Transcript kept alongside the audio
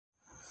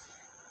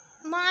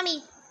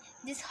Mommy,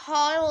 this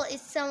hotel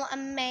is so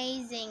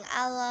amazing.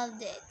 I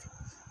loved it.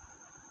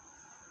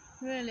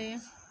 Really?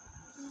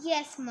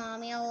 Yes,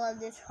 Mommy, I love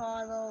this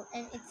hotel,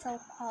 and it's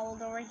so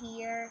cold over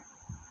here.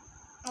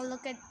 Oh,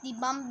 look at the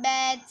bunk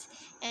beds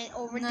and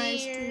over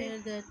Nice there. to hear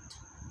that.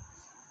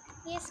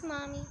 Yes,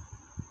 Mommy.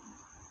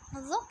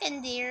 Look,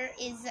 and there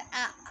is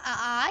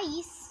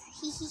ice.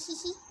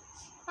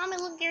 Mommy,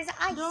 look, there's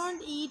ice.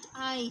 Don't eat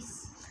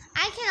ice.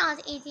 I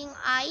cannot eating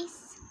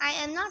ice. I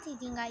am not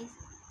eating ice.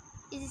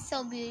 It is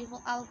so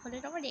beautiful. I'll put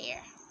it over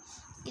there.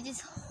 It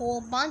is a whole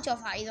bunch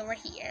of ice over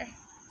here.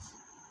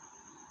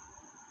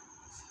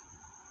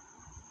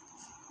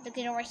 Look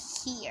at over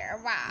here.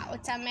 Wow,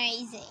 it's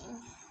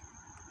amazing.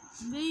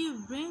 Where you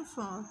brought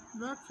from?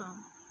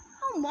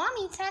 Oh,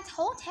 Mommy, it's at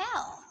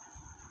hotel.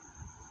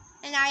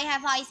 And I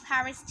have ice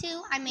Paris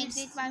too. I made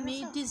it by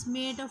myself. It is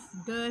made of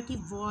dirty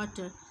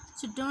water.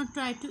 So don't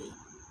try to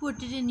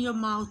put it in your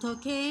mouth,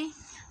 okay?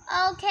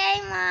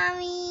 Okay,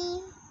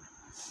 Mommy.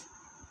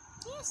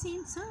 You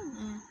seem so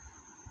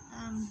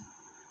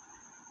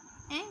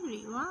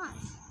angry. Why?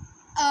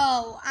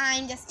 Oh,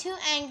 I'm just too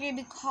angry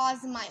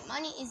because my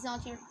money is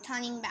not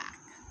returning back.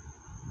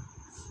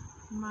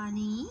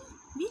 Money?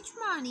 Which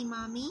money,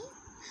 Mommy?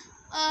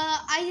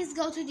 I just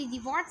go to the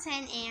divorce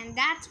and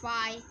that's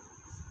why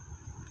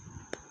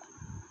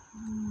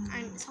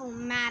I'm so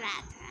mad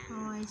at them.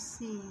 Oh, I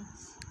see.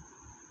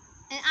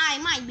 And I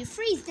might be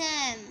freeze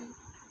them.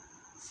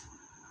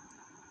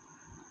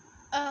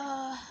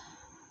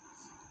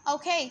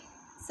 Okay,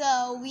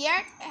 so we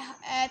are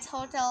at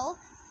hotel.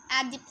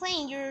 At the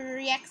plane, you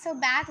react so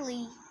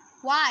badly.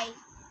 Why?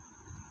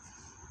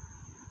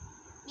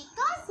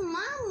 Because,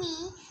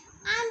 Mommy,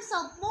 I'm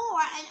so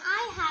bored and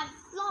I have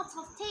lots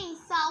of things,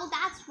 so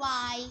that's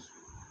why.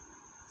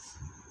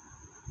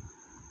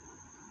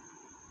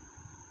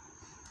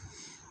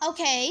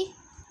 Okay,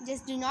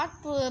 just do not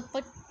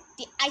put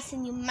the ice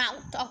in your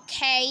mouth,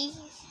 okay?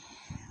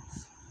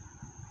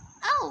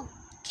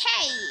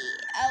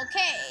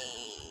 Okay.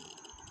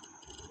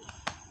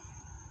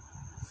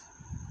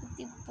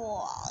 The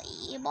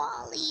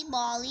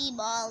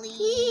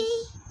bally.